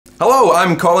Hello,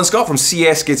 I'm Colin Scott from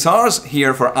CS Guitars,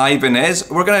 here for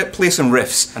Ibanez. We're going to play some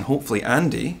riffs, and hopefully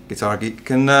Andy, Guitar Geek,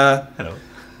 can Hello.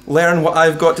 learn what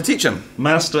I've got to teach him.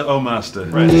 Master, oh master.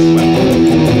 Right.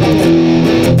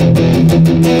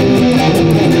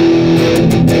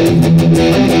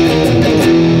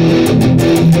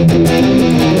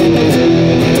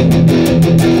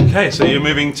 Okay, so you're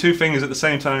moving two fingers at the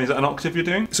same time. Is that an octave you're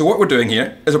doing? So what we're doing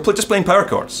here is we're just playing power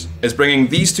chords. Is bringing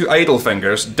these two idle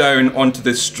fingers down onto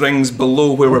the strings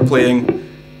below where we're playing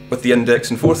with the index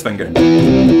and fourth finger.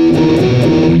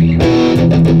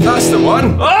 That's the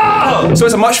one! Oh! So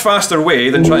it's a much faster way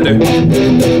than trying to...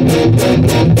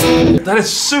 That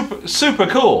is super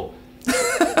cool.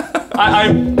 I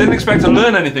didn't expect to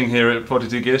learn anything here at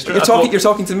 42 Gear Street. You're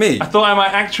talking to me. I thought I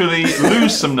might actually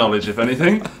lose some knowledge, if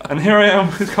anything. And here I am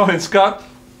with Colin Scott.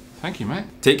 Thank you, mate.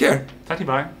 Take care. Tatty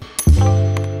bye.